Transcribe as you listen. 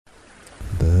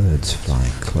Birds fly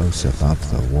close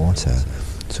above the water,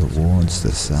 towards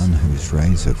the sun whose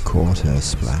rays have caught her.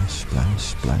 Splash, splash,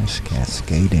 splash,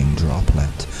 cascading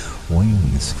droplet.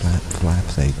 Wings flap, flap,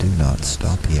 they do not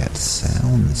stop, yet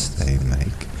sounds they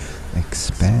make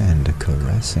expand,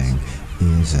 caressing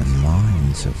ears and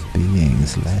minds of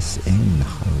beings less in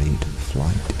hurried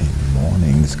flight in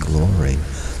morning's glory.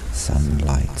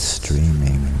 Sunlight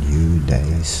streaming, new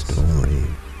day story.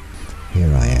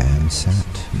 Here I am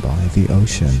sat by the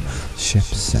ocean,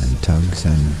 ships and tugs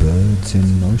and birds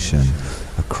in motion.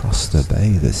 Across the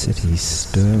bay the city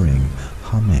stirring,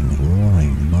 humming,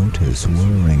 roaring, motors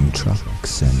whirring,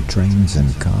 trucks and trains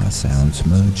and car sounds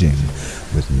merging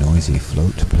with noisy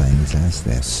float planes as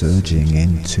they're surging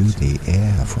into the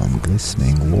air from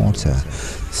glistening water.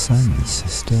 Sun's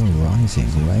still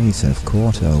rising, rays have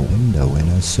caught a window in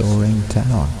a soaring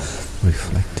tower,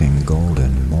 reflecting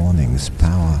golden morning's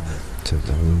power to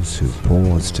those who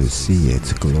pause to see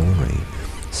its glory.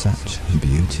 Such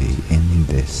beauty in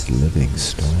this living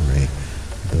story.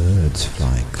 Birds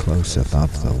fly close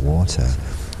above the water,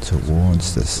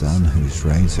 towards the sun whose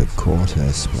rays have caught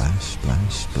her. Splash,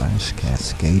 splash, splash,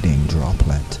 cascading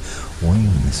droplet.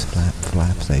 Wings flap,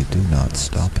 flap, they do not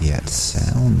stop, yet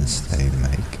sounds they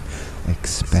make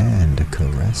expand,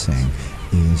 caressing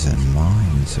ears and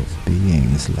minds of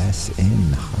beings less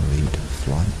in hurried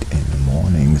flight in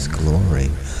morning's glory.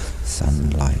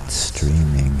 Sunlight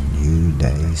streaming, new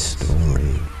day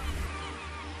story.